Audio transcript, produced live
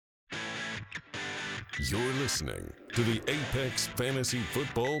You're listening to the Apex Fantasy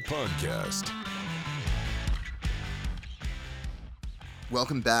Football Podcast.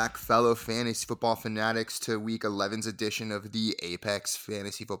 Welcome back, fellow fantasy football fanatics, to Week 11's edition of the Apex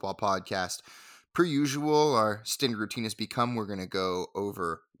Fantasy Football Podcast. Per usual, our standard routine has become we're going to go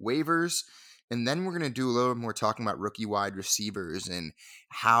over waivers, and then we're going to do a little more talking about rookie wide receivers and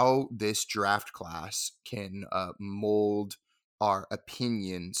how this draft class can mold our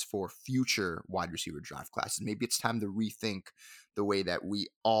opinions for future wide receiver draft classes. Maybe it's time to rethink the way that we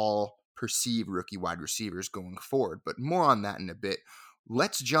all perceive rookie wide receivers going forward, but more on that in a bit.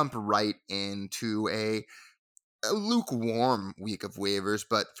 Let's jump right into a lukewarm week of waivers,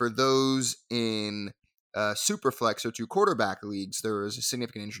 but for those in Superflex or 2 quarterback leagues, there was a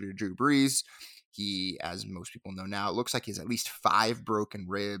significant injury to Drew Brees. He, as most people know now, it looks like he has at least 5 broken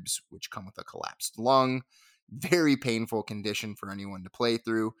ribs, which come with a collapsed lung. Very painful condition for anyone to play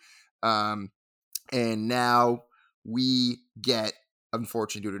through. And now we get,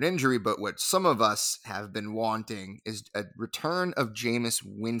 unfortunately due to an injury, but what some of us have been wanting is a return of Jameis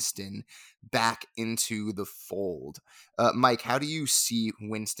Winston back into the fold. Mike, how do you see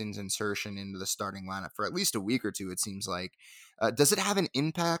Winston's insertion into the starting lineup for at least a week or two, it seems like? Does it have an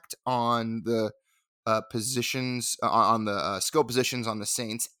impact on the positions, on the skill positions on the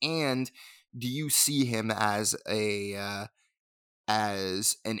Saints? And do you see him as an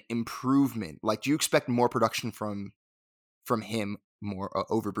improvement? Like, do you expect more production from him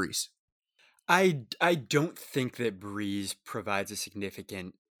more over Brees? I don't think that Brees provides a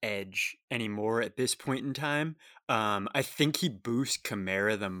significant edge anymore at this point in time. I think he boosts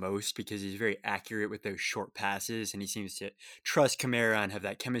Kamara the most because he's very accurate with those short passes and he seems to trust Kamara and have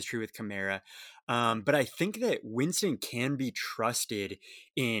that chemistry with Kamara. But I think that Winston can be trusted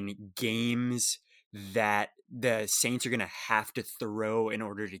in games that the Saints are going to have to throw in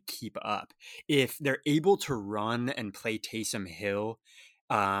order to keep up. If they're able to run and play Taysom Hill,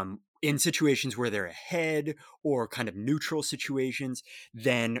 in situations where they're ahead or kind of neutral situations,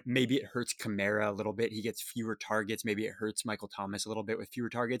 then maybe it hurts Kamara a little bit. He gets fewer targets. Maybe it hurts Michael Thomas a little bit with fewer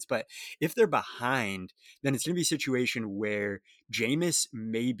targets. But if they're behind, then it's going to be a situation where Jameis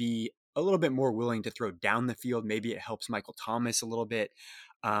may be a little bit more willing to throw down the field. Maybe it helps Michael Thomas a little bit.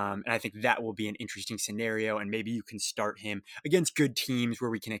 And I think that will be an interesting scenario. And maybe you can start him against good teams where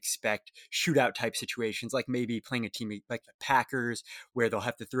we can expect shootout type situations, like maybe playing a team like the Packers where they'll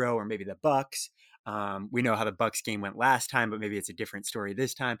have to throw, or maybe the Bucks. We know how the Bucks game went last time, but maybe it's a different story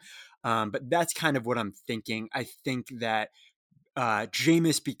this time. But that's kind of what I'm thinking. I think that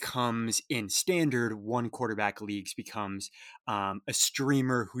Jameis becomes, in standard 1 quarterback leagues, becomes a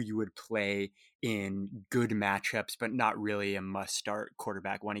streamer who you would play in good matchups, but not really a must start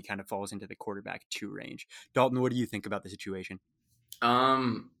quarterback when he kind of falls into the quarterback 2 range. Dalton, what do you think about the situation?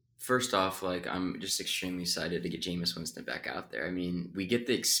 First off, I'm just extremely excited to get Jameis Winston back out there. I mean, we get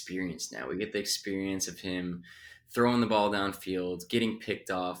the experience now. We get the experience of him throwing the ball downfield, getting picked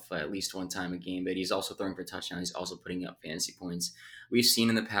off at least one time a game, but he's also throwing for touchdowns. He's also putting up fantasy points. We've seen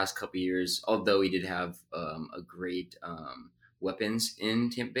in the past couple of years, although he did have a great weapons in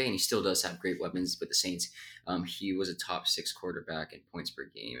Tampa Bay, and he still does have great weapons with the Saints. He was a top 6 quarterback in points per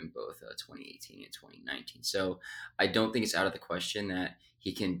game in both 2018 and 2019. So I don't think it's out of the question that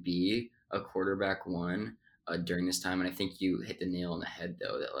he can be a quarterback 1 during this time. And I think you hit the nail on the head,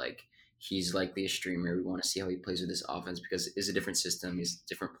 though, that he's likely a streamer. We want to see how he plays with this offense because it's a different system. He's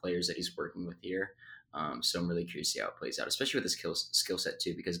different players that he's working with here. So I'm really curious to see how it plays out, especially with the skill set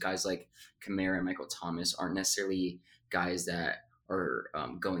too, because guys like Kamara and Michael Thomas aren't necessarily guys that are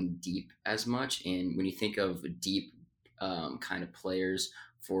going deep as much. And when you think of deep kind of players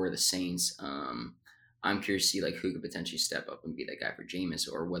for the Saints, I'm curious to see who could potentially step up and be that guy for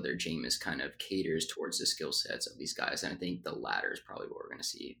Jameis, or whether Jameis kind of caters towards the skill sets of these guys. And I think the latter is probably what we're going to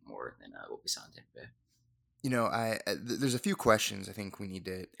see more than what we saw in Tampa Bay. You know, there's a few questions I think we need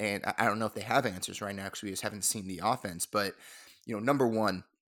to, and I don't know if they have answers right now because we just haven't seen the offense. But, number one,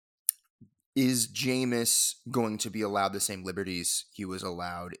 is Jameis going to be allowed the same liberties he was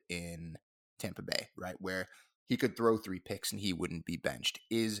allowed in Tampa Bay, right? Where he could throw 3 picks and he wouldn't be benched.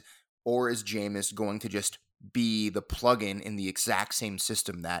 Or is Jameis going to just be the plug-in in the exact same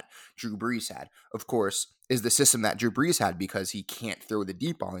system that Drew Brees had? Of course, is the system that Drew Brees had because he can't throw the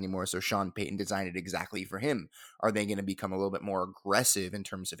deep ball anymore, so Sean Payton designed it exactly for him. Are they going to become a little bit more aggressive in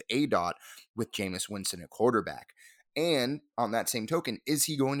terms of ADOT with Jameis Winston at quarterback? And on that same token, is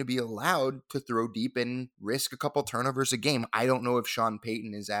he going to be allowed to throw deep and risk a couple turnovers a game? I don't know if Sean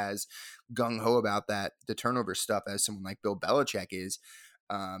Payton is as gung-ho about the turnover stuff as someone like Bill Belichick is.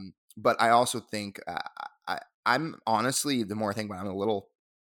 But I also think I'm honestly, the more I think about it, I'm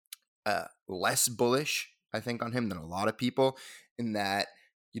a less bullish, I think, on him than a lot of people, in that,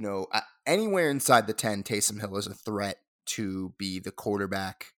 anywhere inside the 10, Taysom Hill is a threat to be the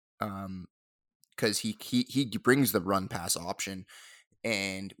quarterback, because he brings the run pass option.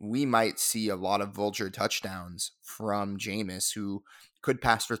 And we might see a lot of vulture touchdowns from Jameis, who could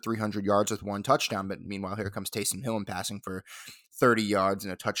pass for 300 yards with one touchdown. But meanwhile, here comes Taysom Hill and passing for 30 yards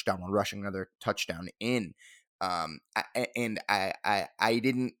and a touchdown while rushing another touchdown in. I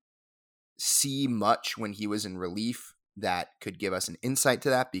didn't see much when he was in relief that could give us an insight to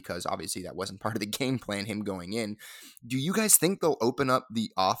that, because obviously that wasn't part of the game plan, him going in. Do you guys think they'll open up the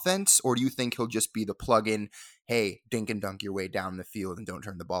offense, or do you think he'll just be the plug-in, hey, dink and dunk your way down the field and don't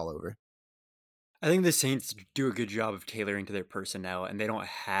turn the ball over? I think the Saints do a good job of tailoring to their personnel, and they don't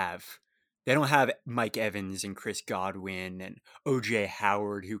have Mike Evans and Chris Godwin and OJ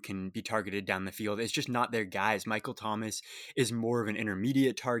Howard who can be targeted down the field. It's just not their guys. Michael Thomas is more of an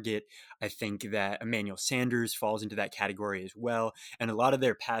intermediate target. I think that Emmanuel Sanders falls into that category as well. And a lot of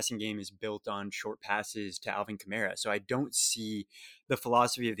their passing game is built on short passes to Alvin Kamara. So I don't see the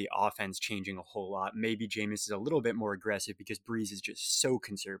philosophy of the offense changing a whole lot. Maybe Jameis is a little bit more aggressive because Brees is just so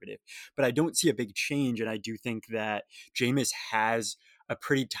conservative. But I don't see a big change. And I do think that Jameis has a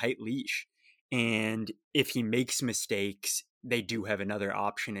pretty tight leash. And if he makes mistakes, they do have another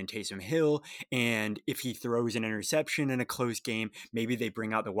option in Taysom Hill. And if he throws an interception in a close game, maybe they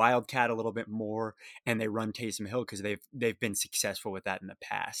bring out the Wildcat a little bit more and they run Taysom Hill, because they've been successful with that in the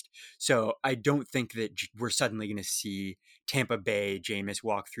past. So I don't think that we're suddenly going to see Tampa Bay Jameis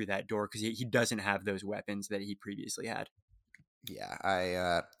walk through that door, because he doesn't have those weapons that he previously had.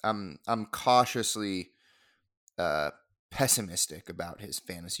 Yeah, I'm cautiously pessimistic about his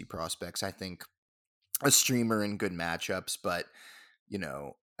fantasy prospects. I think a streamer in good matchups, but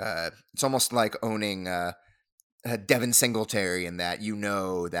it's almost like owning Devin Singletary, in that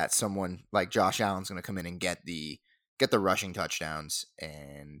that someone like Josh Allen's going to come in and get the rushing touchdowns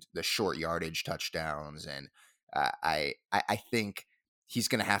and the short yardage touchdowns, and I think he's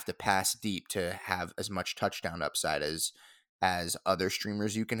going to have to pass deep to have as much touchdown upside as other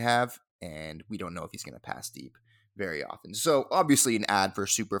streamers you can have, and we don't know if he's going to pass deep very often. So obviously an ad for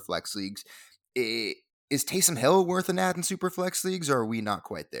Superflex leagues. Is Taysom Hill worth an ad in Superflex leagues, or are we not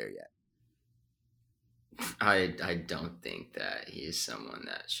quite there yet? I don't think that he is someone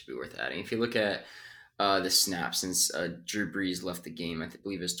that should be worth adding. If you look at the snaps since Drew Brees left the game, I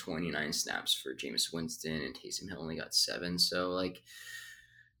believe it was 29 snaps for Jameis Winston, and Taysom Hill only got 7. So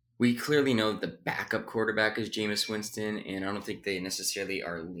we clearly know that the backup quarterback is Jameis Winston, and I don't think they necessarily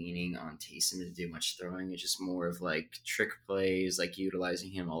are leaning on Taysom to do much throwing. It's just more of trick plays,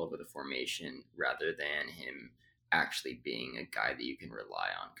 utilizing him all over the formation rather than him actually being a guy that you can rely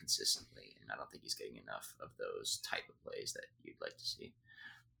on consistently. And I don't think he's getting enough of those type of plays that you'd like to see.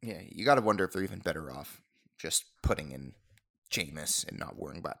 Yeah, you got to wonder if they're even better off just putting in Jameis and not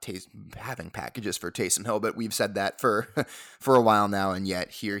worrying about having packages for Taysom Hill, but we've said that for a while now, and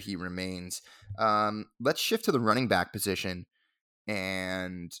yet here he remains. Let's shift to the running back position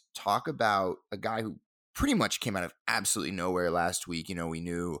and talk about a guy who pretty much came out of absolutely nowhere last week. We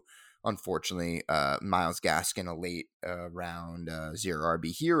knew, unfortunately, Myles Gaskin, a late round 0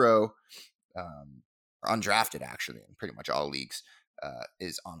 RB hero, undrafted actually in pretty much all leagues,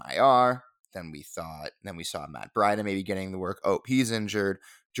 is on IR. Then we saw Matt Breida maybe getting the work. Oh, he's injured.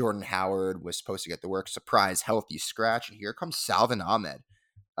 Jordan Howard was supposed to get the work. Surprise, healthy scratch. And here comes Salvon Ahmend.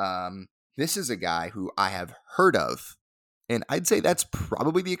 This is a guy who I have heard of, and I'd say that's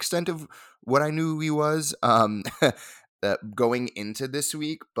probably the extent of what I knew he was going into this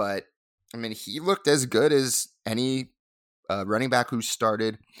week. But, he looked as good as any running back who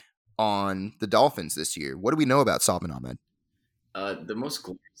started on the Dolphins this year. What do we know about Salvon Ahmend? The most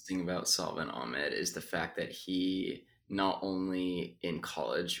glorious thing about Salvon Ahmend is the fact that he not only in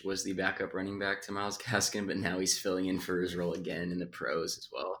college was the backup running back to Myles Gaskin, but now he's filling in for his role again in the pros as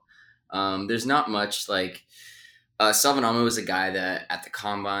well. There's not much Salvon Ahmend was a guy that at the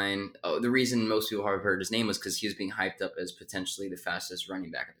combine, the reason most people have heard his name was because he was being hyped up as potentially the fastest running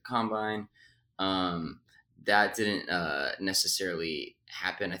back at the combine. That didn't necessarily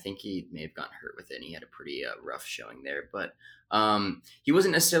happen. I think he may have gotten hurt with it, and he had a pretty rough showing there. But he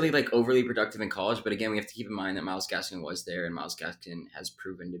wasn't necessarily overly productive in college. But again, we have to keep in mind that Myles Gaskin was there, and Myles Gaskin has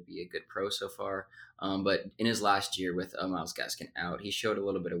proven to be a good pro so far. But in his last year with Myles Gaskin out, he showed a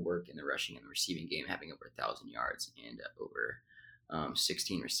little bit of work in the rushing and the receiving game, having over 1,000 yards and over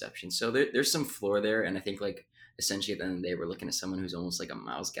 16 receptions. So there's some floor there, and I think essentially at the end of the day, we're looking at someone who's almost like a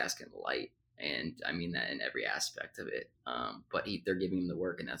Myles Gaskin light. And I mean that in every aspect of it. But they're giving him the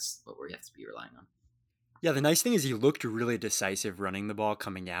work, and that's what we have to be relying on. Yeah, the nice thing is he looked really decisive running the ball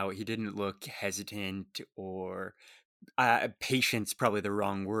coming out. He didn't look hesitant or patience, probably the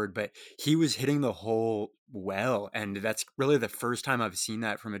wrong word, but he was hitting the hole well. And that's really the first time I've seen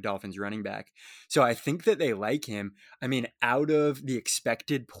that from a Dolphins running back. So I think that they like him. I mean, out of the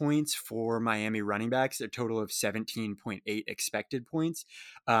expected points for Miami running backs, a total of 17.8 expected points,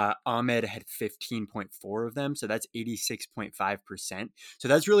 Ahmed had 15.4 of them. So that's 86.5%. So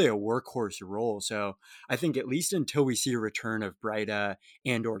that's really a workhorse role. So I think at least until we see a return of Breida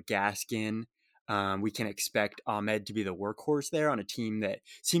and or Gaskin, we can expect Ahmed to be the workhorse there on a team that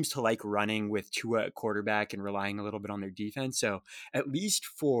seems to like running with Tua at quarterback and relying a little bit on their defense. So at least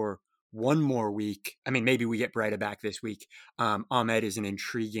for one more week, I mean, maybe we get Breida back this week. Ahmed is an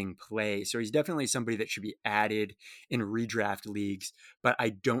intriguing play. So he's definitely somebody that should be added in redraft leagues, but I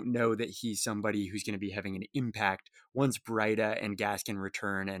don't know that he's somebody who's going to be having an impact once Breida and Gaskin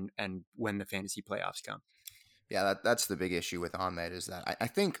return and when the fantasy playoffs come. Yeah, that's the big issue with Ahmed is that I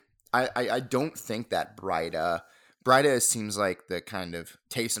think I don't think that Breida seems like the kind of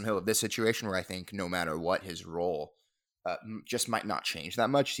Taysom Hill of this situation where I think no matter what his role just might not change that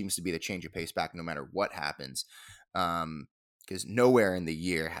much. Seems to be the change of pace back no matter what happens. Because nowhere in the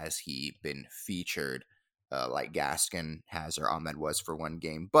year has he been featured like Gaskin has or Ahmed was for one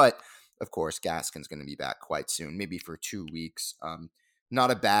game. But of course, Gaskin's going to be back quite soon, maybe for 2 weeks. Not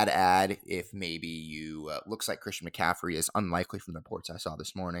a bad ad if maybe you looks like Christian McCaffrey is unlikely from the reports I saw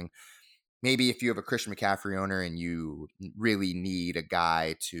this morning. Maybe if you have a Christian McCaffrey owner and you really need a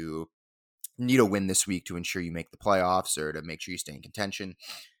guy to need a win this week to ensure you make the playoffs or to make sure you stay in contention,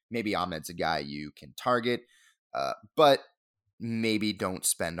 maybe Ahmed's a guy you can target, but maybe don't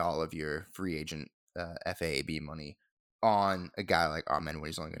spend all of your free agent FAAB money on a guy like Ahmed when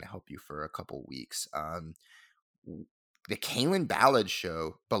he's only going to help you for a couple weeks. The Kalen Ballage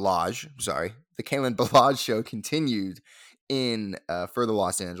show continued in for the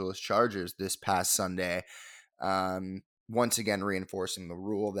Los Angeles Chargers this past Sunday. Once again, reinforcing the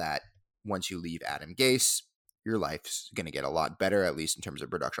rule that once you leave Adam Gase, your life's going to get a lot better, at least in terms of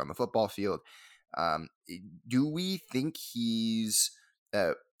production on the football field. Do we think he's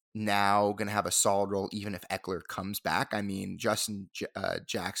now going to have a solid role even if Eckler comes back? I mean, Justin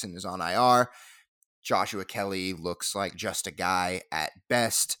Jackson is on IR. Joshua Kelly looks like just a guy at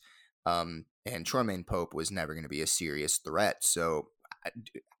best. And Troymaine Pope was never going to be a serious threat. So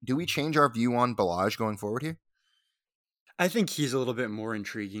do we change our view on Ballage going forward here? I think he's a little bit more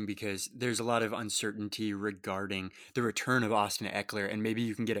intriguing because there's a lot of uncertainty regarding the return of Austin Eckler, and maybe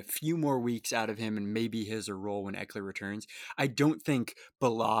you can get a few more weeks out of him, and maybe he has a role when Eckler returns. I don't think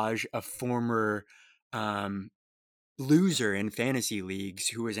Ballage, a former loser in fantasy leagues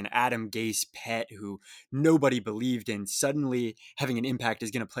who was an Adam Gase pet who nobody believed in, suddenly having an impact is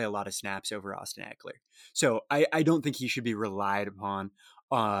going to play a lot of snaps over Austin Eckler. So I don't think he should be relied upon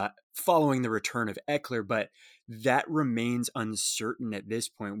following the return of Eckler, but that remains uncertain at this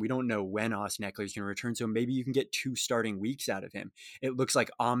point. We don't know when Austin Eckler is going to return, so maybe you can get 2 starting weeks out of him. It looks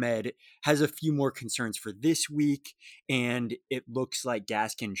like Ahmed has a few more concerns for this week, and it looks like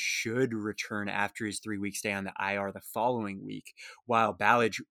Gaskin should return after his 3-week stay on the IR the following week. While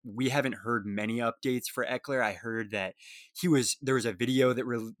Ballage, we haven't heard many updates for Eckler. I heard that there was a video that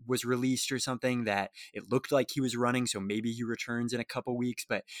was released or something that it looked like he was running, so maybe he returns in a couple weeks.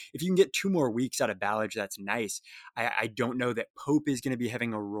 But if you can get 2 more weeks out of Ballage, that's nice. I don't know that Pope is going to be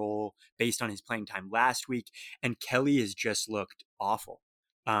having a role based on his playing time last week, and Kelly has just looked awful.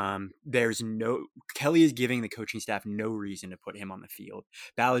 Kelly is giving the coaching staff no reason to put him on the field.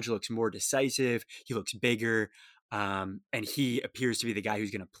 Ballage looks more decisive. He looks bigger. And he appears to be the guy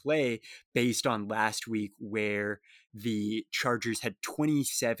who's going to play based on last week where the Chargers had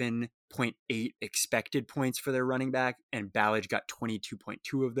 27.8 expected points for their running back and Ballage got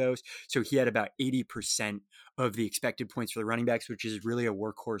 22.2 of those. So he had about 80% of the expected points for the running backs, which is really a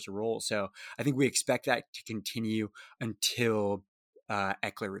workhorse role. So I think we expect that to continue until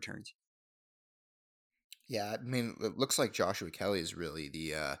Eckler returns. Yeah, I mean, it looks like Joshua Kelly is really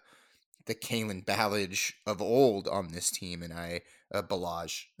the Kalen Ballage of old on this team, and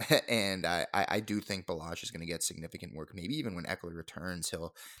Ballage, and I do think Ballage is going to get significant work. Maybe even when Eckler returns,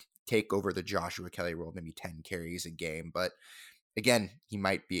 he'll take over the Joshua Kelly role, maybe 10 carries a game. But again, he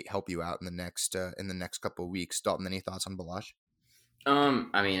might help you out in the next couple of weeks. Dalton, any thoughts on Ballage?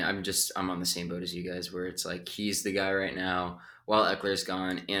 I mean, I'm on the same boat as you guys, where it's like he's the guy right now while Eckler's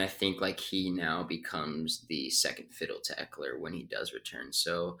gone, and I think like he now becomes the second fiddle to Eckler when he does return.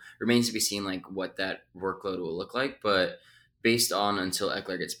 So remains to be seen like what that workload will look like, but based on until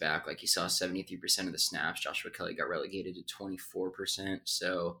Eckler gets back, like he saw 73% of the snaps, Joshua Kelly got relegated to 24%.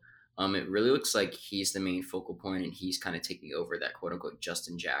 So It really looks like he's the main focal point, and he's kind of taking over that quote unquote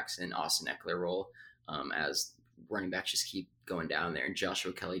Justin Jackson, Austin Eckler role, as running backs just keep going down there. And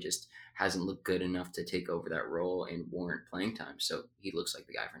Joshua Kelly just hasn't looked good enough to take over that role and warrant playing time. So he looks like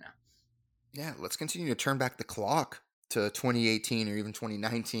the guy for now. Yeah, let's continue to turn back the clock to 2018 or even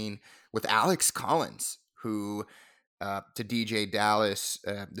 2019 with Alex Collins, who to DJ Dallas,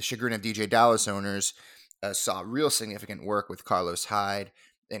 the chagrin of DJ Dallas owners, saw real significant work with Carlos Hyde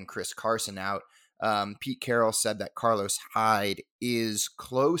and Chris Carson out. Pete Carroll said that Carlos Hyde is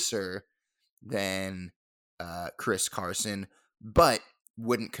closer than Chris Carson, but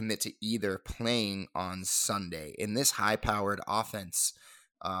wouldn't commit to either playing on Sunday. In this high-powered offense,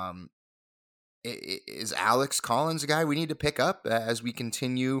 is Alex Collins a guy we need to pick up as we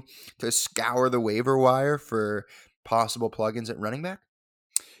continue to scour the waiver wire for possible plugins at running back?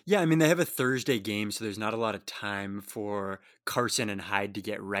 Yeah, I mean, they have a Thursday game, so there's not a lot of time for Carson and Hyde to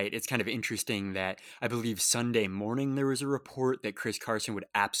get right. It's kind of interesting that I believe Sunday morning there was a report that Chris Carson would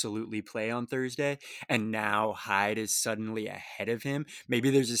absolutely play on Thursday, and now Hyde is suddenly ahead of him.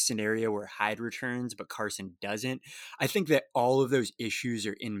 Maybe there's a scenario where Hyde returns, but Carson doesn't. I think that all of those issues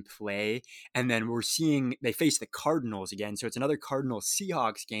are in play, and then we're seeing they face the Cardinals again, so it's another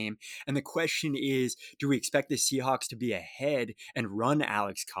Cardinals-Seahawks game, and the question is, do we expect the Seahawks to be ahead and run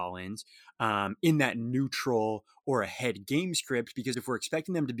Alex Collins in that neutral or ahead game script? Because if we're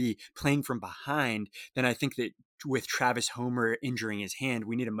expecting them to be playing from behind, then I think that with Travis Homer injuring his hand,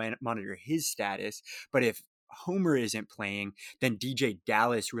 we need to monitor his status. But if Homer isn't playing, then DJ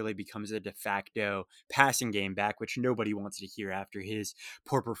Dallas really becomes a de facto passing game back, which nobody wants to hear after his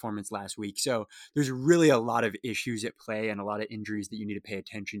poor performance last week. So there's really a lot of issues at play and a lot of injuries that you need to pay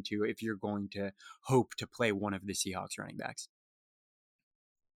attention to if you're going to hope to play one of the Seahawks running backs.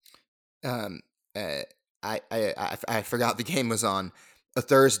 I forgot the game was on a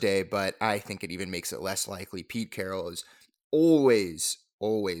Thursday, but I think it even makes it less likely. Pete Carroll is always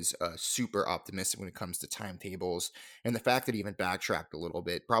super optimistic when it comes to timetables, and the fact that he even backtracked a little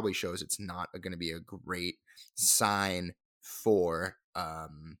bit probably shows it's not going to be a great sign for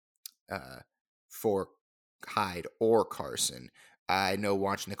Hyde or Carson. I know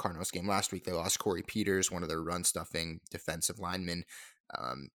watching the Cardinals game last week, they lost Corey Peters, one of their run-stuffing defensive linemen.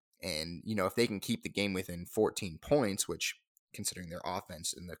 And, if they can keep the game within 14 points, which, considering their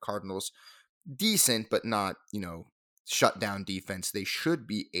offense and the Cardinals, decent, but not, shut down defense, they should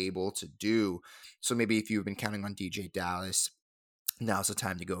be able to do. So maybe if you've been counting on DJ Dallas, now's the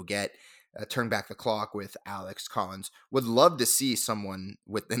time to go turn back the clock with Alex Collins. Would love to see someone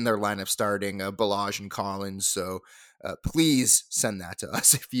within their lineup starting Ballage and Collins. So please send that to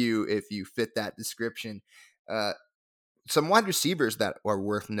us if you fit that description. Some wide receivers that are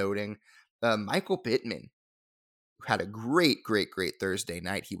worth noting. Michael Pittman had a great Thursday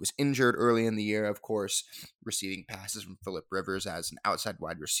night. He was injured early in the year, of course, receiving passes from Phillip Rivers as an outside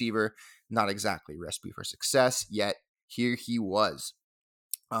wide receiver. Not exactly a recipe for success, yet here he was.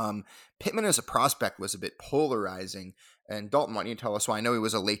 Pittman as a prospect was a bit polarizing, and Dalton, why don't you tell us why? I know he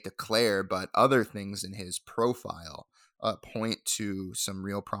was a late declare, but other things in his profile point to some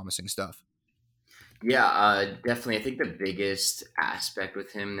real promising stuff. Yeah, definitely. I think the biggest aspect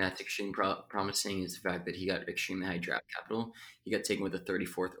with him that's extremely promising is the fact that he got extremely high draft capital. He got taken with the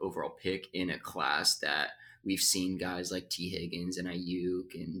 34th overall pick in a class that we've seen guys like T. Higgins and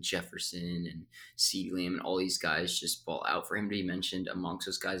Ayuk and Jefferson and CeeDee Lamb and all these guys just ball out. For him to be mentioned amongst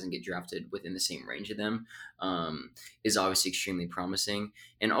those guys and get drafted within the same range of them is obviously extremely promising.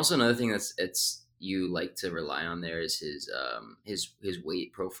 And also another thing that's you like to rely on there is his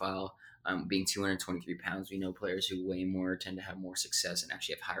weight profile. Being 223 pounds, we know players who weigh more tend to have more success and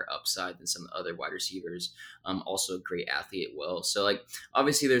actually have higher upside than some other wide receivers. Also a great athlete as well. So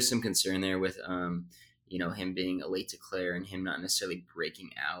obviously there's some concern there with, him being a late declare and him not necessarily breaking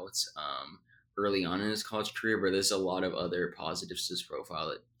out early on in his college career, but there's a lot of other positives to his profile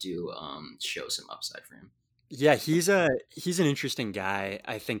that do show some upside for him. Yeah, he's an interesting guy.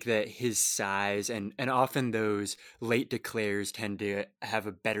 I think that his size and often those late declares tend to have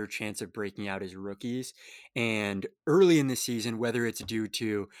a better chance of breaking out as rookies. And early in the season, whether it's due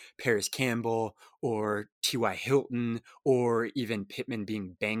to Paris Campbell or T.Y. Hilton or even Pittman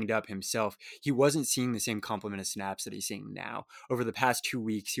being banged up himself, he wasn't seeing the same complement of snaps that he's seeing now. Over the past 2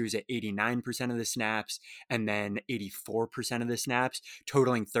 weeks, he was at 89% of the snaps and then 84% of the snaps,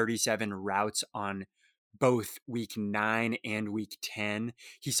 totaling 37 routes on both week 9 and week 10.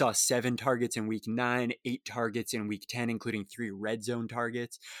 He saw 7 targets in week 9, 8 targets in week 10, including 3 red zone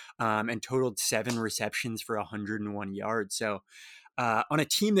targets, and totaled 7 receptions for 101 yards. So on a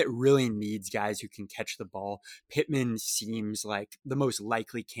team that really needs guys who can catch the ball, Pittman seems like the most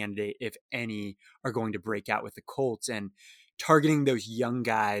likely candidate, if any, are going to break out with the Colts. And targeting those young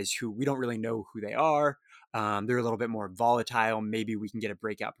guys who we don't really know who they are. They're a little bit more volatile. Maybe we can get a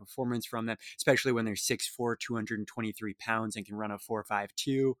breakout performance from them, especially when they're 6'4", 223 pounds and can run a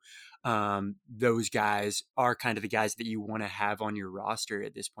 4.52. Those guys are kind of the guys that you want to have on your roster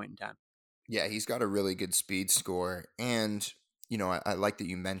at this point in time. Yeah, he's got a really good speed score. And, I like that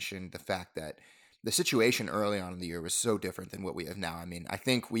you mentioned the fact that the situation early on in the year was so different than what we have now. I mean, I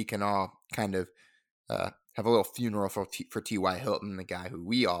think we can all kind of have a little funeral for T.Y. Hilton, the guy who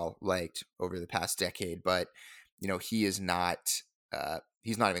we all liked over the past decade. But, he is not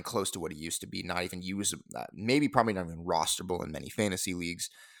he's not even close to what he used to be, not even usable, maybe probably not even rosterable in many fantasy leagues.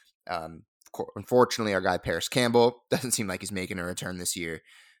 Unfortunately, our guy Paris Campbell doesn't seem like he's making a return this year.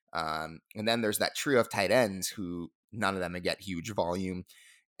 And then there's that trio of tight ends who none of them get huge volume.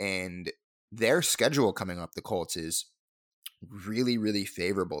 And their schedule coming up, the Colts, is really, really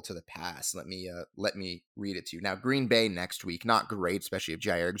favorable to the pass. Let me read it to you. Now, Green Bay next week, not great, especially if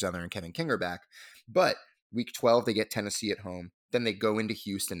Jair Alexander and Kevin King are back. But week 12, they get Tennessee at home. Then they go into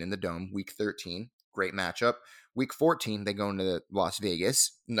Houston in the Dome. Week 13, great matchup. Week 14, they go into Las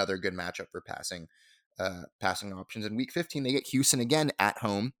Vegas, another good matchup for passing options. And week 15, they get Houston again at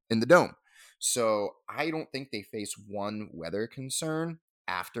home in the Dome. So I don't think they face one weather concern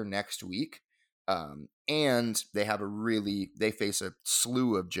after next week. And they face a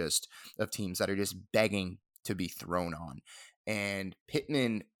slew of teams that are just begging to be thrown on. And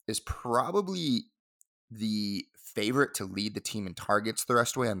Pittman is probably the favorite to lead the team in targets the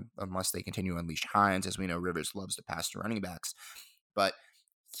rest of the way, unless they continue to unleash Hines. As we know, Rivers loves to pass to running backs. But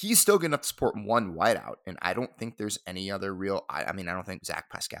he's still good enough to support one wideout, and I don't think there's any other real. I don't think Zach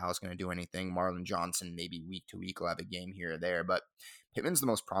Pascal is going to do anything. Marlon Johnson, maybe week to week, will have a game here or there, but Pittman's the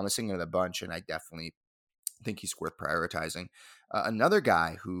most promising of the bunch, and I definitely think he's worth prioritizing. Another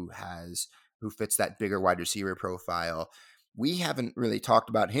guy who fits that bigger wide receiver profile. We haven't really talked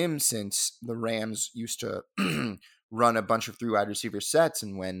about him since the Rams used to run a bunch of 3 wide receiver sets,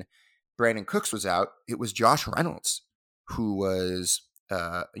 and when Brandon Cooks was out, it was Josh Reynolds who was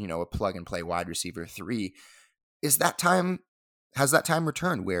a plug and play wide receiver 3. Has that time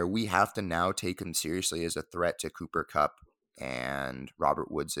returned where we have to now take him seriously as a threat to Cooper Kupp and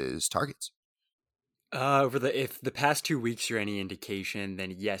Robert Woods' targets? If the past 2 weeks are any indication,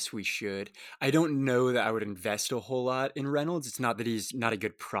 then yes, we should. I don't know that I would invest a whole lot in Reynolds. It's not that he's not a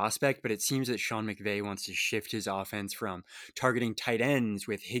good prospect, but it seems that Sean McVay wants to shift his offense from targeting tight ends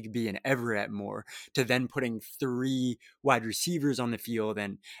with Higbee and Everett more to then putting 3 wide receivers on the field.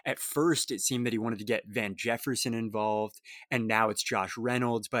 And at first, it seemed that he wanted to get Van Jefferson involved, and now it's Josh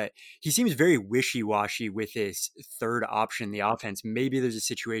Reynolds. But he seems very wishy-washy with his third option in the offense. Maybe there's a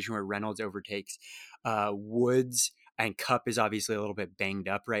situation where Reynolds overtakes Woods, and Kupp is obviously a little bit banged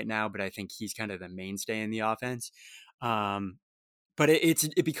up right now, but I think he's kind of the mainstay in the offense. But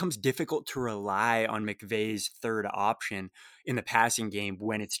it becomes difficult to rely on McVay's third option in the passing game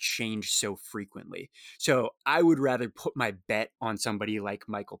when it's changed so frequently. So I would rather put my bet on somebody like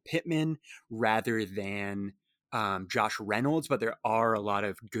Michael Pittman rather than Josh Reynolds, but there are a lot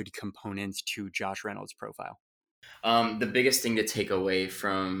of good components to Josh Reynolds' profile. The biggest thing to take away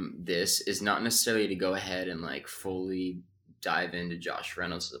from this is not necessarily to go ahead and fully dive into Josh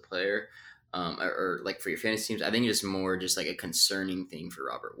Reynolds as a player, or for your fantasy teams. I think it's more just a concerning thing for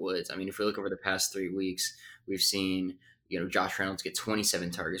Robert Woods. I mean, if we look over the past 3 weeks, we've seen Josh Reynolds get 27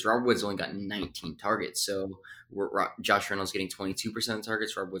 targets. Robert Woods only got 19 targets. So Josh Reynolds getting 22% of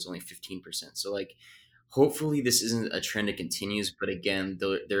targets. Robert Woods only 15%. So hopefully this isn't a trend that continues. But again,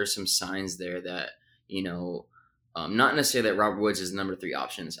 there are some signs there that not necessarily that Robert Woods is the number 3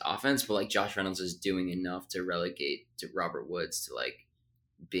 option in this offense, but Josh Reynolds is doing enough to relegate to Robert Woods to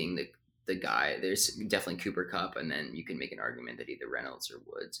being the guy. There's definitely Cooper Kupp, and then you can make an argument that either Reynolds or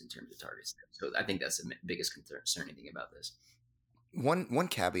Woods in terms of targets. So I think that's the biggest concerning thing about this. One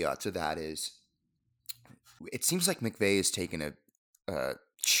caveat to that is it seems like McVay has taken a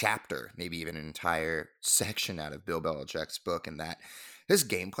chapter, maybe even an entire section out of Bill Belichick's book, and that his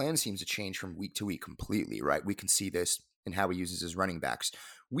game plan seems to change from week to week completely, right? We can see this in how he uses his running backs.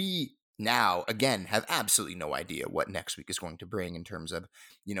 We now, again, have absolutely no idea what next week is going to bring in terms of,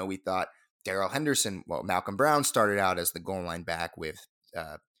 we thought Darrell Henderson, Malcolm Brown started out as the goal line back with,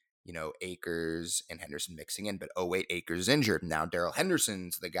 Akers and Henderson mixing in, but wait, Akers injured. Now Darrell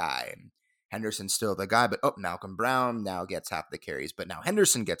Henderson's the guy, and Henderson's still the guy, but Malcolm Brown now gets half the carries, but now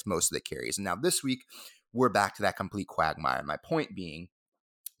Henderson gets most of the carries. And now this week, we're back to that complete quagmire. My point being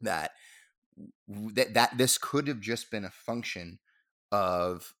that this could have just been a function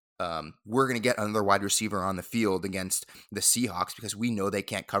of we're going to get another wide receiver on the field against the Seahawks because we know they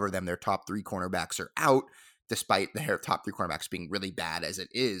can't cover them. Their top 3 cornerbacks are out, despite their top 3 cornerbacks being really bad as it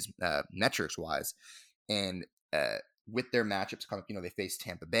is metrics wise. And with their matchups coming up, they face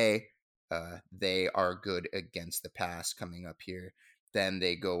Tampa Bay. They are good against the pass coming up here. Then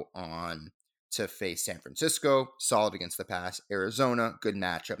they go on to face San Francisco, solid against the pass. Arizona, good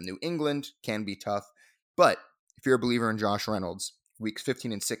matchup. New England can be tough. But if you're a believer in Josh Reynolds, weeks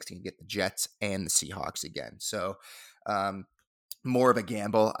 15 and 16, you get the Jets and the Seahawks again. So more of a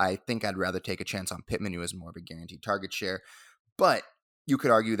gamble. I think I'd rather take a chance on Pittman, who has more of a guaranteed target share. But you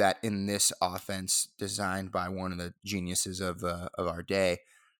could argue that in this offense designed by one of the geniuses of our day,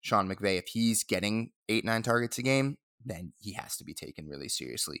 Sean McVay, if he's getting 8-9 targets a game, then he has to be taken really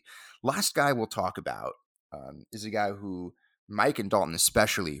seriously. Last guy we'll talk about is a guy who Mike and Dalton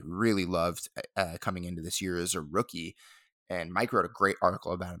especially really loved coming into this year as a rookie. And Mike wrote a great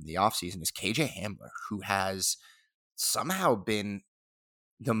article about him in the offseason, is KJ Hamler, who has somehow been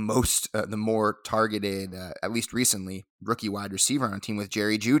the more targeted, at least recently, rookie wide receiver on a team with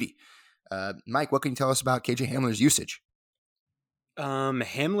Jerry Jeudy. Mike, what can you tell us about KJ Hamler's usage?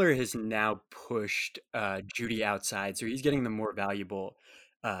 Hamler has now pushed Jeudy outside, so he's getting the more valuable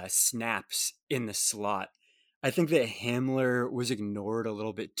snaps in the slot. I think that Hamler was ignored a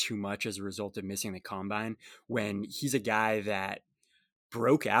little bit too much as a result of missing the combine, when he's a guy that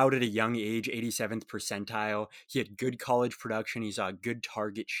broke out at a young age, 87th percentile. He had good college production. He saw a good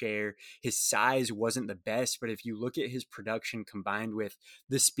target share. His size wasn't the best, but if you look at his production combined with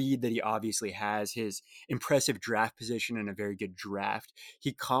the speed that he obviously has, his impressive draft position and a very good draft,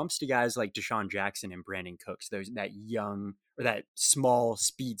 he comps to guys like Deshaun Jackson and Brandon Cooks, that young or that small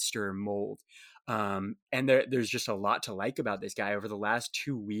speedster mold. And there's just a lot to like about this guy. Over the last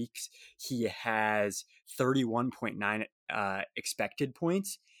 2 weeks, he has 31.9 expected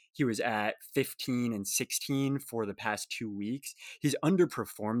points. He was at 15 and 16 for the past 2 weeks. He's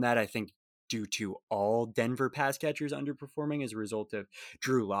underperformed that, I think, due to all Denver pass catchers underperforming as a result of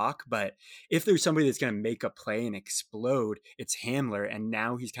Drew Lock. But if there's somebody that's going to make a play and explode, it's Hamler. And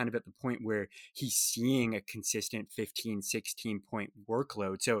now he's kind of at the point where he's seeing a consistent 15, 16 point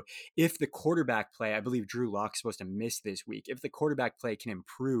workload. So if the quarterback play, I believe Drew Lock's supposed to miss this week, if the quarterback play can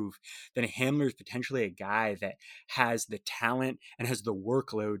improve, then Hamler is potentially a guy that has the talent and has the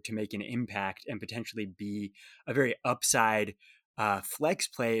workload to make an impact and potentially be a very upside flex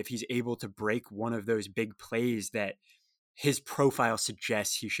play if he's able to break one of those big plays that his profile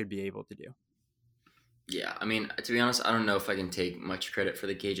suggests he should be able to do. Yeah, I mean, to be honest, I don't know if I can take much credit for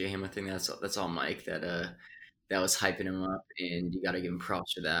the KJ Hamler thing. That's all Mike that was hyping him up, and you got to give him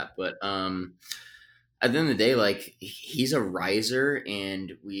props for that. But at the end of the day, like, he's a riser,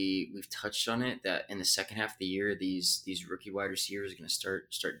 and we've touched on it that in the second half of the year, these rookie wide receivers are going to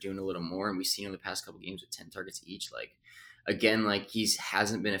start doing a little more, and we've seen in the past couple games with 10 targets each, like. Again, like, he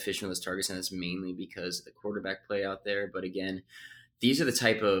hasn't been efficient with his targets, and that's mainly because of the quarterback play out there. But again, these are the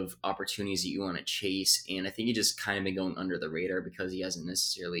type of opportunities that you want to chase, and I think he just kind of been going under the radar because he hasn't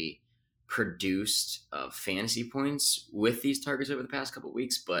necessarily produced fantasy points with these targets over the past couple of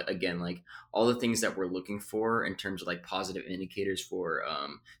weeks. But again, like, all the things that we're looking for in terms of like positive indicators for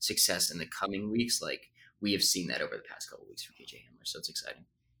success in the coming weeks, like, we have seen that over the past couple of weeks for KJ Hamler, so it's exciting.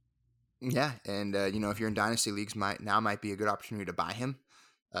 Yeah, and if you're in dynasty leagues, might be a good opportunity to buy him.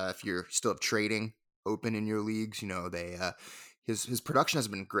 If you're still trading open in your leagues, his production has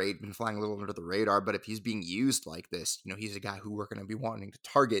been great, been flying a little under the radar. But if he's being used like this, he's a guy who we're going to be wanting to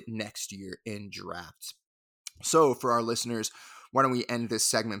target next year in drafts. So for our listeners, why don't we end this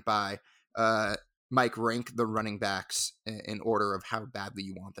segment by Mike, rank the running backs in order of how badly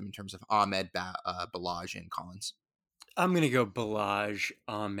you want them in terms of Ahmed, Ballage, and Collins. I'm gonna go Ballage,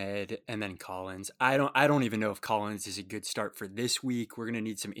 Ahmed, and then Collins. I don't even know if Collins is a good start for this week. We're gonna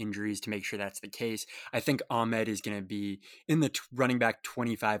need some injuries to make sure that's the case. I think Ahmed is gonna be in the running back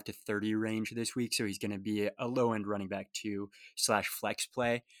 25 to 30 range this week, so he's gonna be a low end running back 2/flex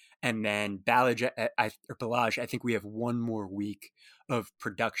play. And then Ballage, I think we have one more week of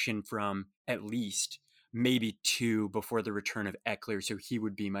production from at least maybe 2 before the return of Eckler. So he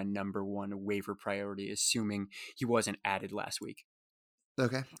would be my number 1 waiver priority, assuming he wasn't added last week.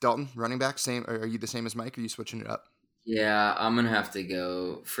 Okay. Dalton, running back, same. Are you the same as Mike, or are you switching it up? Yeah, I'm going to have to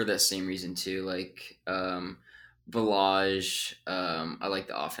go for that same reason too. Like, Ballage, I like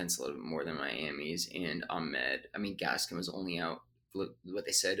the offense a little bit more than Miami's, and Ahmed. I mean, Gaskin was only out, what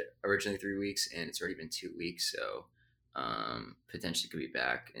they said, originally 3 weeks, and it's already been 2 weeks. So potentially could be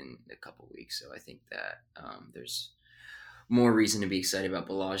back in a couple weeks. So I think that there's more reason to be excited about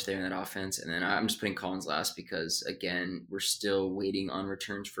Ballage there in that offense. And then I'm just putting Collins last because, again, we're still waiting on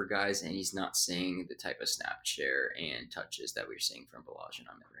returns for guys, and he's not seeing the type of snap share and touches that we're seeing from Ballage and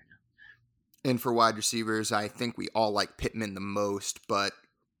Ahmend right now. And for wide receivers, I think we all like Pittman the most, but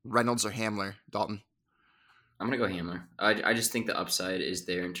Reynolds or Hamler, Dalton? I'm going to go Hamler. I just think the upside is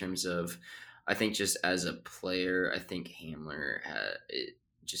there in terms of, I think just as a player, I think Hamler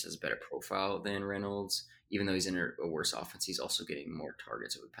just has a better profile than Reynolds. Even though he's in a worse offense, he's also getting more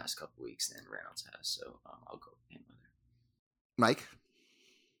targets over the past couple weeks than Reynolds has. So I'll go Hamler there. Mike?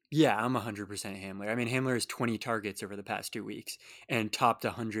 Yeah, I'm 100% Hamler. I mean, Hamler has 20 targets over the past 2 weeks and topped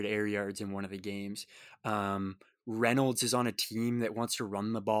 100 air yards in one of the games. Reynolds is on a team that wants to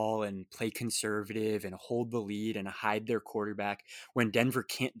run the ball and play conservative and hold the lead and hide their quarterback when Denver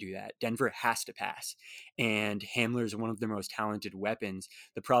can't do that. Denver has to pass. And Hamler is one of their most talented weapons.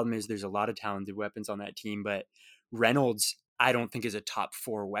 The problem is there's a lot of talented weapons on that team, but Reynolds, I don't think, is a top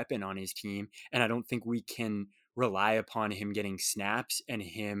 4 weapon on his team. And I don't think we can rely upon him getting snaps and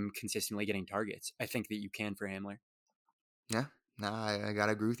him consistently getting targets. I think that you can for Hamler. Yeah, I got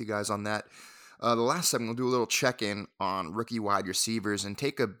to agree with you guys on that. The last segment, we'll do a little check-in on rookie wide receivers and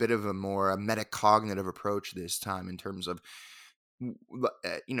take a bit of a more metacognitive approach this time in terms of,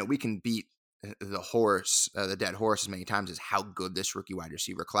 we can beat the dead horse as many times as how good this rookie wide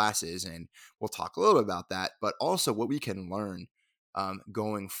receiver class is, and we'll talk a little bit about that, but also what we can learn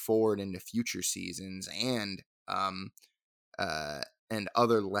going forward into future seasons and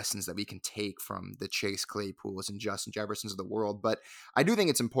other lessons that we can take from the Chase Claypools and Justin Jeffersons of the world. But I do think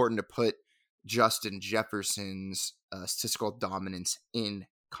it's important to put Justin Jefferson's statistical dominance in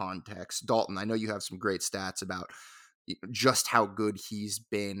context. Dalton, I know you have some great stats about just how good he's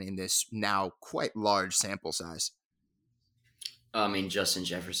been in this now quite large sample size. I mean, Justin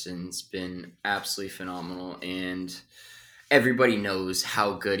Jefferson's been absolutely phenomenal, and everybody knows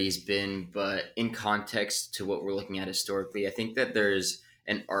how good he's been, but in context to what we're looking at historically, I think that there's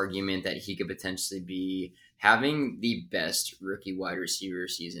an argument that he could potentially be having the best rookie wide receiver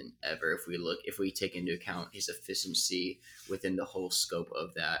season ever if we take into account his efficiency within the whole scope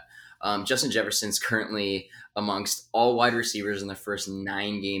of that. Justin Jefferson's currently amongst all wide receivers in the first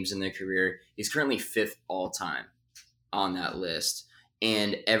 9 games in their career. He's currently 5th all time on that list.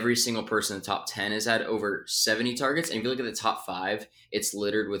 And every single person in the top 10 has had over 70 targets. And if you look at the top 5, it's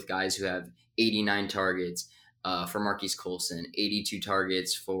littered with guys who have 89 targets for Marquise Colson, 82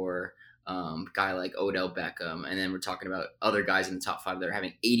 targets for guy like Odell Beckham. And then we're talking about other guys in the top 5 that are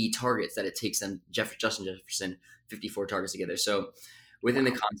having 80 targets that it takes them, Justin Jefferson, 54 targets together. So within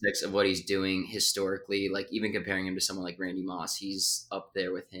the context of what he's doing historically, like even comparing him to someone like Randy Moss, he's up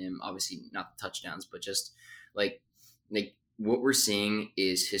there with him. Obviously not the touchdowns, but just like what we're seeing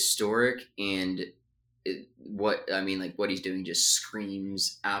is historic, and what he's doing just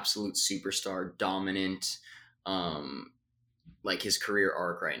screams absolute superstar dominant. Like his career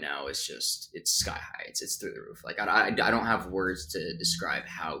arc right now is just, it's sky high. It's through the roof. Like I don't have words to describe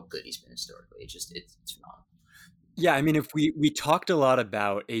how good he's been historically. It's phenomenal. Yeah, I mean, if we talked a lot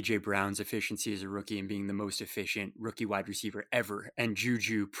about A.J. Brown's efficiency as a rookie and being the most efficient rookie wide receiver ever, and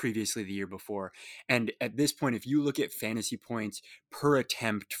Juju previously the year before. And at this point, if you look at fantasy points per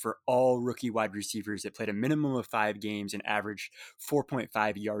attempt for all rookie wide receivers that played a minimum of 5 games and averaged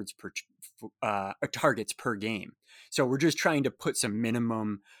 4.5 yards per targets per game. So we're just trying to put some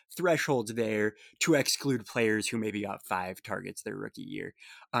minimum thresholds there to exclude players who maybe got 5 targets their rookie year.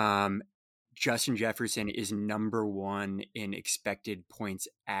 Justin Jefferson is number 1 in expected points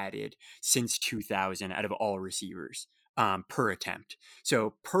added since 2000 out of all receivers per attempt.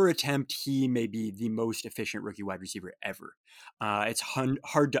 So per attempt, he may be the most efficient rookie wide receiver ever. It's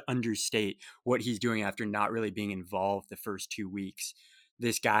hard to understate what he's doing after not really being involved the first 2 weeks.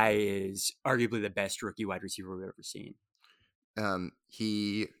 This guy is arguably the best rookie wide receiver we've ever seen.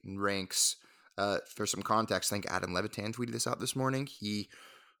 He ranks, for some context, I think Adam Levitan tweeted this out this morning.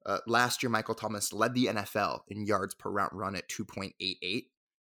 Last year, Michael Thomas led the NFL in yards per route run at 2.88.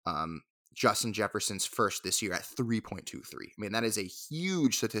 Justin Jefferson's first this year at 3.23. I mean, that is a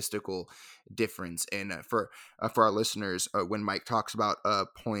huge statistical difference. And for our listeners, when Mike talks about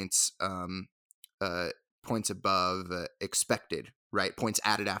points above expected, right? Points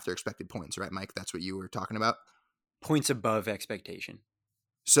added after expected points, right, Mike? That's what you were talking about? Points above expectation.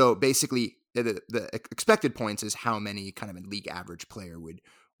 So basically, the expected points is how many kind of a league average player would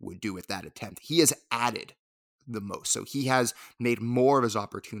do with that attempt. He has added the most. So he has made more of his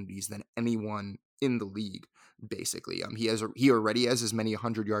opportunities than anyone in the league, basically. He already has as many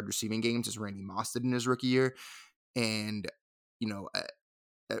 100-yard receiving games as Randy Moss did in his rookie year. And,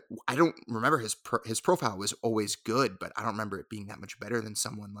 I don't remember his profile was always good, but I don't remember it being that much better than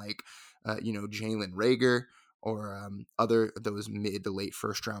someone like, Jalen Reagor or other of those mid to late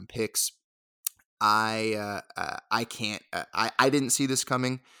first round picks. I can't. I didn't see this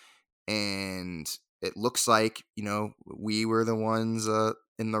coming, and it looks like we were the ones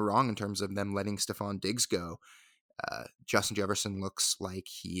in the wrong in terms of them letting Stephon Diggs go. Justin Jefferson looks like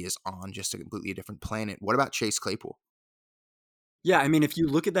he is on just a completely different planet. What about Chase Claypool? Yeah, I mean, if you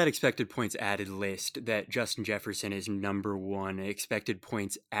look at that expected points added list, that Justin Jefferson is number 1, expected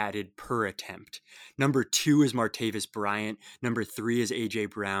points added per attempt. Number 2 is Martavis Bryant. Number 3 is A.J.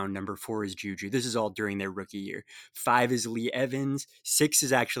 Brown. Number 4 is Juju. This is all during their rookie year. 5 is Lee Evans. 6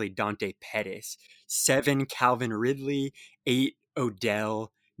 is actually Dante Pettis. 7, Calvin Ridley. 8,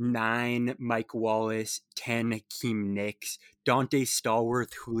 Odell. 9, Mike Wallace. 10, Keem Nicks. Dante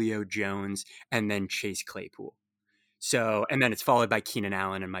Stallworth, Julio Jones, and then Chase Claypool. So, and then it's followed by Keenan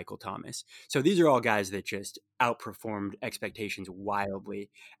Allen and Michael Thomas. So these are all guys that just outperformed expectations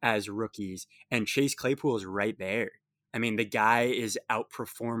wildly as rookies. And Chase Claypool is right there. I mean, the guy is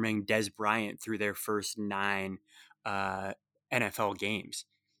outperforming Des Bryant through their first 9 NFL games.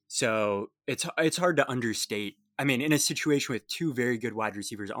 So it's hard to understate. I mean, in a situation with 2 very good wide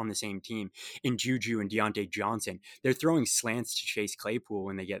receivers on the same team, in Juju and Deontay Johnson, they're throwing slants to Chase Claypool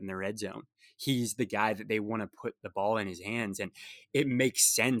when they get in the red zone. He's the guy that they want to put the ball in his hands. And it makes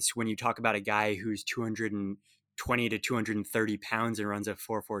sense when you talk about a guy who's 220 to 230 pounds and runs a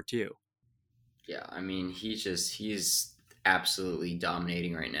 4.42. Yeah, I mean, he's absolutely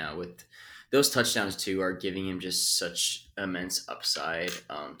dominating right now. With those touchdowns too are giving him just such immense upside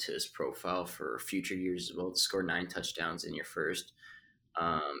to his profile for future years as well. To score 9 touchdowns in your first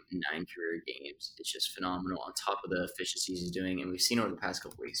 9 career games, it's just phenomenal. On top of the efficiencies he's doing, and we've seen over the past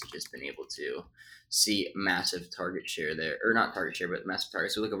couple of weeks, he's just been able to see massive target share there, or not target share, but massive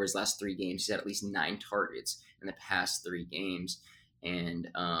targets. So look over his last 3 games, he's had at least 9 targets in the past 3 games, and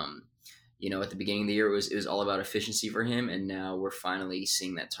at the beginning of the year, it was all about efficiency for him, and now we're finally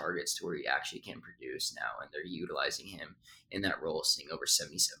seeing that targets to where he actually can produce now, and they're utilizing him in that role, seeing over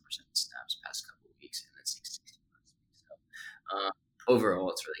 77% of snaps past couple of weeks, and then 60 last week. So overall,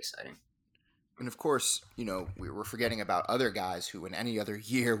 it's really exciting. And of course, we're forgetting about other guys who in any other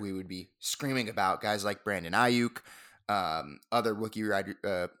year we would be screaming about, guys like Brandon Ayuk, other rookie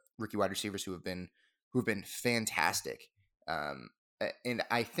wide receivers who have been fantastic. And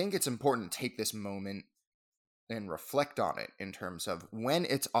I think it's important to take this moment and reflect on it in terms of when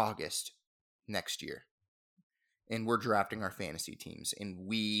it's August next year and we're drafting our fantasy teams and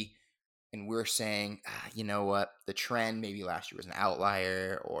we're saying, you know what, the trend maybe last year was an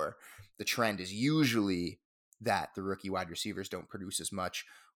outlier, or the trend is usually that the rookie wide receivers don't produce as much.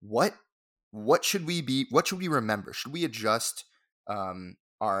 What should we remember? Should we adjust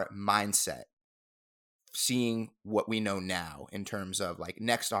our mindset, seeing what we know now in terms of like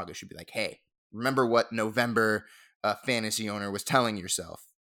next August should be like, hey, remember what November fantasy owner was telling yourself?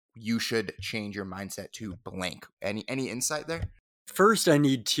 You should change your mindset to blank. Any insight there? First, I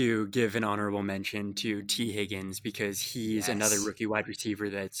need to give an honorable mention to T. Higgins, because he's another rookie wide receiver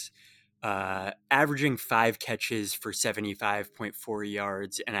that's averaging 5 catches for 75.4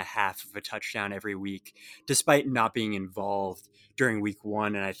 yards and a half of a touchdown every week, despite not being involved during week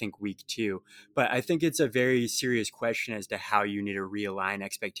 1 and I think week 2. But I think it's a very serious question as to how you need to realign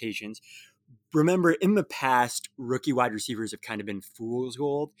expectations. Remember, in the past, rookie wide receivers have kind of been fool's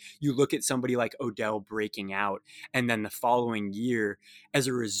gold. You look at somebody like Odell breaking out, and then the following year, as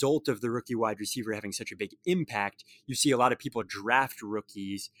a result of the rookie wide receiver having such a big impact, you see a lot of people draft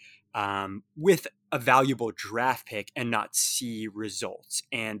rookies with a valuable draft pick and not see results.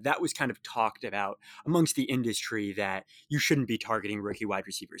 And that was kind of talked about amongst the industry, that you shouldn't be targeting rookie wide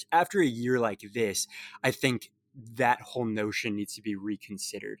receivers. After a year like this, I think that whole notion needs to be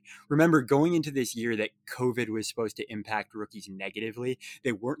reconsidered. Remember, going into this year that COVID was supposed to impact rookies negatively.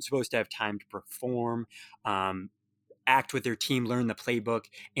 They weren't supposed to have time to perform, act with their team, learn the playbook,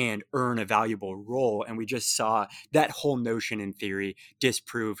 and earn a valuable role. And we just saw that whole notion in theory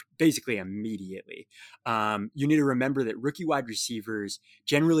disproved basically immediately. You need to remember that rookie wide receivers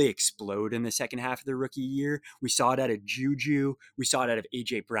generally explode in the second half of the rookie year. We saw it out of Juju. We saw it out of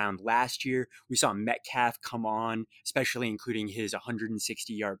A.J. Brown last year. We saw Metcalf come on, especially including his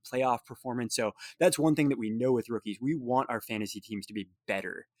 160-yard playoff performance. So that's one thing that we know with rookies. We want our fantasy teams to be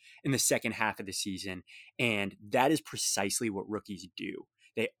better in the second half of the season. And that is precisely what rookies do.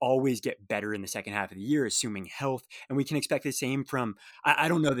 They always get better in the second half of the year, assuming health. And we can expect the same from, I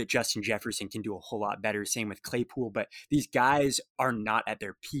don't know that Justin Jefferson can do a whole lot better. Same with Claypool, but these guys are not at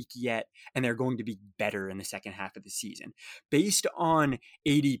their peak yet, and they're going to be better in the second half of the season. Based on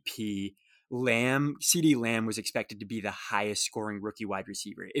ADP, CeeDee Lamb was expected to be the highest scoring rookie wide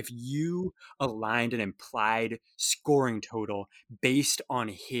receiver. If you aligned an implied scoring total based on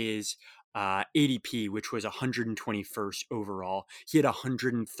his ADP, which was 121st overall, he had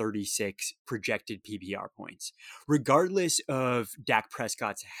 136 projected PPR points. Regardless of Dak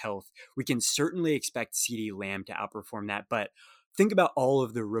Prescott's health, we can certainly expect CeeDee Lamb to outperform that, but think about all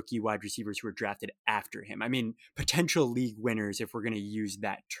of the rookie wide receivers who were drafted after him. I mean, potential league winners, if we're going to use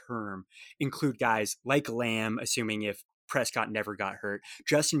that term, include guys like Lamb, assuming if Prescott never got hurt,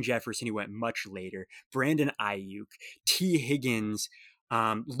 Justin Jefferson, he went much later, Brandon Ayuk, T. Higgins,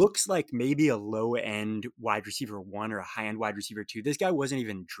 looks like maybe a low-end wide receiver 1 or a high-end wide receiver 2. This guy wasn't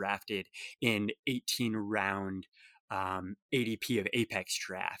even drafted in 18-round ADP of Apex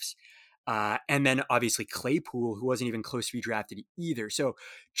drafts. And then obviously Claypool, who wasn't even close to be drafted either. So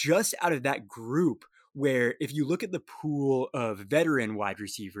just out of that group, where if you look at the pool of veteran wide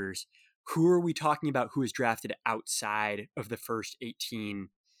receivers, who are we talking about who is drafted outside of the first 18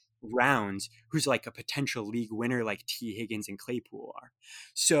 rounds, who's like a potential league winner like T. Higgins and Claypool are?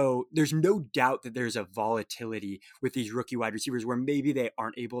 So there's no doubt that there's a volatility with these rookie wide receivers where maybe they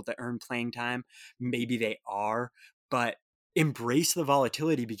aren't able to earn playing time, maybe they are, but embrace the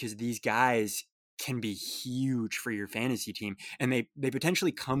volatility because these guys can be huge for your fantasy team, and they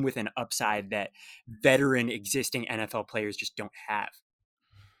potentially come with an upside that veteran existing NFL players just don't have.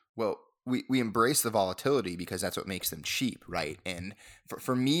 Well, we embrace the volatility because that's what makes them cheap, right? And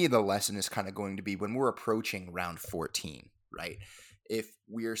for me, the lesson is kind of going to be when we're approaching round 14, right? If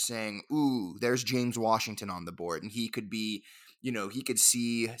we're saying, ooh, there's James Washington on the board, and he could be, he could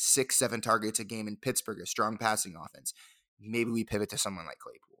see 6-7 targets a game in Pittsburgh, a strong passing offense. Maybe we pivot to someone like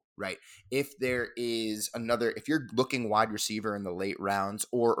Claypool, right? If you're looking wide receiver in the late rounds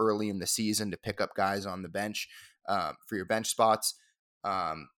or early in the season to pick up guys on the bench for your bench spots,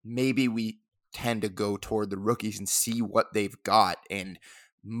 maybe we tend to go toward the rookies and see what they've got. And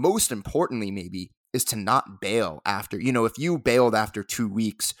most importantly, maybe, is to not bail after, if you bailed after 2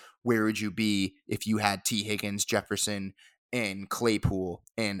 weeks, where would you be if you had T. Higgins, Jefferson, and Claypool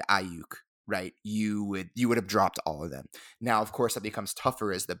and Ayuk? Right, you would have dropped all of them. Now, of course, that becomes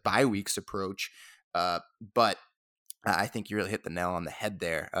tougher as the bye weeks approach, but I think you really hit the nail on the head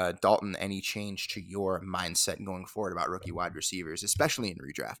there. Dalton, any change to your mindset going forward about rookie wide receivers, especially in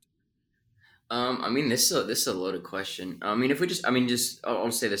redraft? This is a loaded question.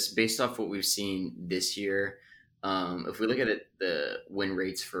 I'll say this based off what we've seen this year. If we look at it, the win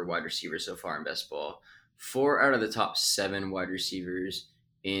rates for wide receivers so far in best ball, 4 out of the top 7 wide receivers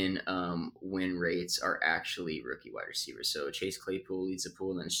in win rates are actually rookie wide receivers. So Chase Claypool leads the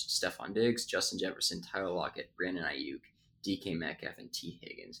pool, then Stephon Diggs, Justin Jefferson, Tyler Lockett, Brandon Ayuk, DK Metcalf, and T.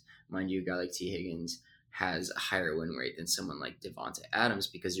 Higgins. Mind you, a guy like T. Higgins has a higher win rate than someone like Devonta Adams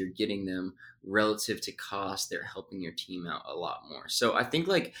because you're getting them relative to cost. They're helping your team out a lot more. So I think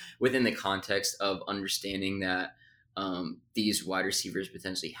like within the context of understanding that these wide receivers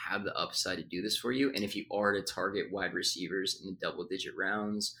potentially have the upside to do this for you. And if you are to target wide receivers in the double-digit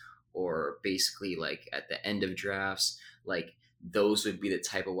rounds or basically like at the end of drafts, like those would be the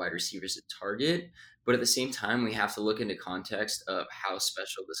type of wide receivers to target. But at the same time, we have to look into context of how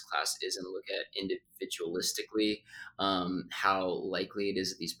special this class is and look at individualistically how likely it is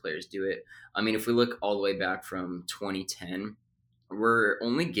that these players do it. I mean, if we look all the way back from 2010, we're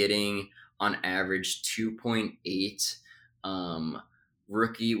only getting on average 2.8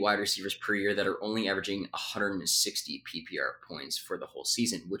 rookie wide receivers per year that are only averaging 160 PPR points for the whole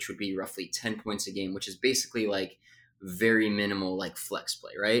season, which would be roughly 10 points a game, which is basically like very minimal like flex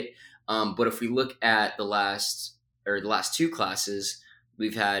play, right? But if we look at the last 2 classes,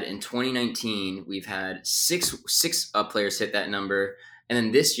 we've had in 2019, we've had six players hit that number. And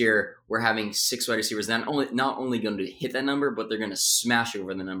then this year, we're having 6 wide receivers not only going to hit that number, but they're going to smash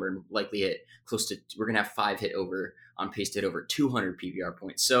over the number and likely hit we're going to have 5 hit over, on pace to hit over 200 PPR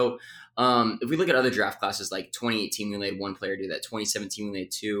points. So if we look at other draft classes, like 2018, we only had 1 player do that. 2017, we only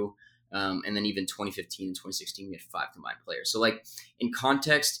had 2. And then even 2015 and 2016, we had 5 combined players. So like in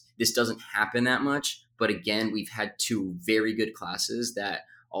context, this doesn't happen that much. But again, we've had 2 very good classes that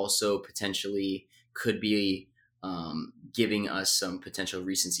also potentially could be giving us some potential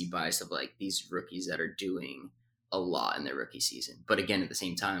recency bias of like these rookies that are doing a lot in their rookie season. But again, at the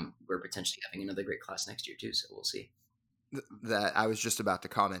same time, we're potentially having another great class next year too. So we'll see. That I was just about to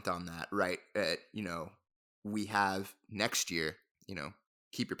comment on that, right? We have next year,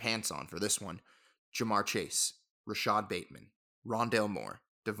 keep your pants on for this one. Jamar Chase, Rashad Bateman, Rondale Moore,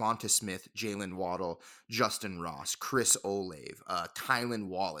 Devonta Smith, Jalen Waddle, Justin Ross, Chris Olave, Tylan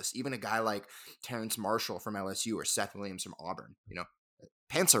Wallace, even a guy like Terrence Marshall from LSU or Seth Williams from Auburn.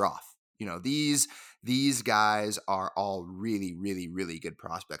 Pants are off. These guys are all really, really, really good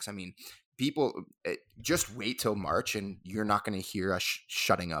prospects. I mean, people just wait till March and you're not going to hear us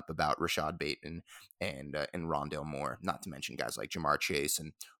shutting up about Rashad Bateman and Rondale Moore, not to mention guys like Jamar Chase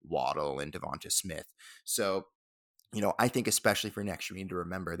and Waddle and Devonta Smith. So, I think especially for next year, we need to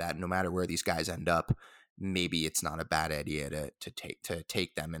remember that no matter where these guys end up, maybe it's not a bad idea to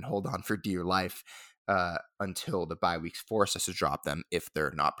take them and hold on for dear life until the bye weeks force us to drop them if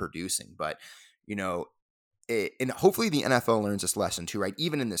they're not producing. But, and hopefully the NFL learns this lesson too, right?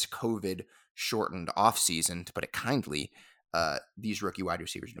 Even in this COVID shortened off season, to put it kindly, these rookie wide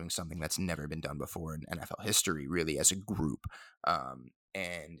receivers are doing something that's never been done before in NFL history, really, as a group.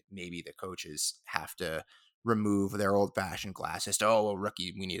 And maybe the coaches have to remove their old-fashioned glasses to,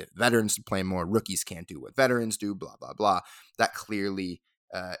 rookie, we need veterans to play more. Rookies can't do what veterans do, blah, blah, blah. That clearly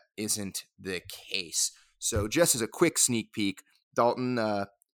isn't the case. So just as a quick sneak peek, Dalton,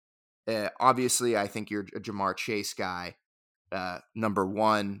 obviously I think you're a Jamar Chase guy, number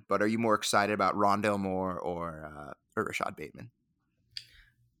one, but are you more excited about Rondale Moore or Rashad Bateman?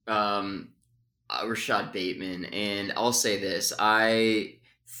 Rashad Bateman. And I'll say this, I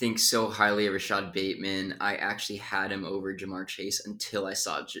think so highly of Rashad Bateman. I actually had him over Jamar Chase until I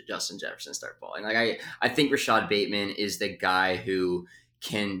saw Justin Jefferson start balling. I think Rashad Bateman is the guy who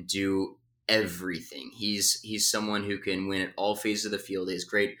can do everything. He's someone who can win at all phases of the field. He has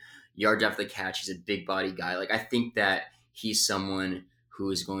great yards after the catch. He's a big body guy. I think that he's someone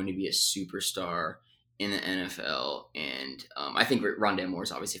who is going to be a superstar in the NFL. And I think Rondale Moore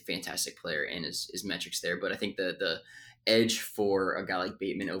is obviously a fantastic player and his metrics there. But I think the edge for a guy like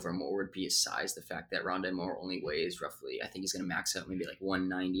Bateman over Moore would be his size. The fact that Rondale Moore only weighs roughly, I think he's going to max out maybe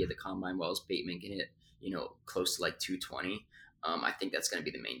 190 at the combine, while Bateman can hit, close to 220. I think that's going to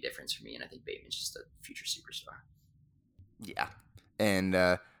be the main difference for me. And I think Bateman's just a future superstar. Yeah.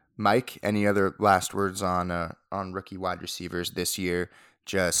 And Mike, any other last words on rookie wide receivers this year?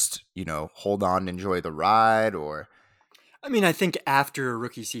 Just, hold on, enjoy the ride, or? I mean, I think after a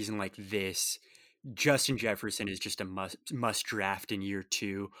rookie season like this, Justin Jefferson is just a must draft in year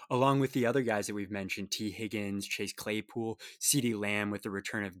 2, along with the other guys that we've mentioned, T. Higgins, Chase Claypool, CeeDee Lamb with the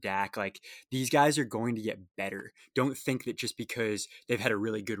return of Dak. These guys are going to get better. Don't think that just because they've had a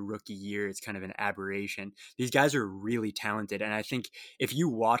really good rookie year, it's kind of an aberration. These guys are really talented. And I think if you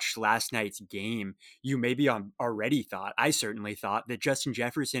watched last night's game, you maybe already thought, I certainly thought, that Justin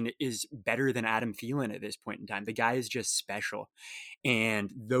Jefferson is better than Adam Thielen at this point in time. The guy is just special.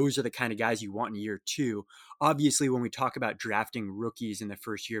 And those are the kind of guys you want in year 2. Obviously, when we talk about drafting rookies in the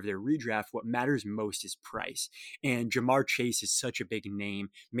first year of their redraft, what matters most is price. And Jamar Chase is such a big name.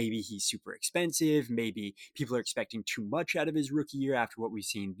 Maybe he's super expensive. Maybe people are expecting too much out of his rookie year after what we've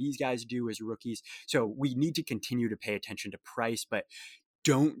seen these guys do as rookies. So we need to continue to pay attention to price, but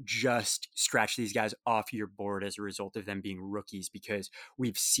don't just scratch these guys off your board as a result of them being rookies, because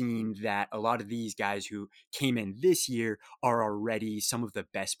we've seen that a lot of these guys who came in this year are already some of the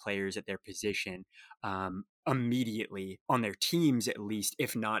best players at their position immediately on their teams, at least,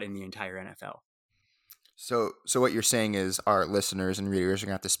 if not in the entire NFL. So what you're saying is our listeners and readers are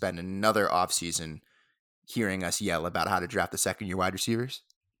going to have to spend another offseason hearing us yell about how to draft the second-year wide receivers?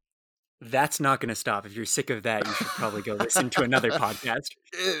 That's not going to stop. If you're sick of that, you should probably go listen to another podcast.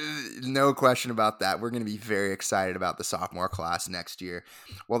 No question about that. We're going to be very excited about the sophomore class next year.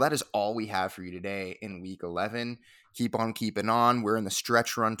 Well, that is all we have for you today in Week 11. Keep on keeping on. We're in the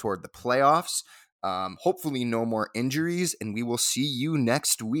stretch run toward the playoffs. Hopefully no more injuries, and we will see you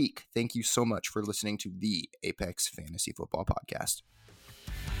next week. Thank you so much for listening to the Apex Fantasy Football Podcast.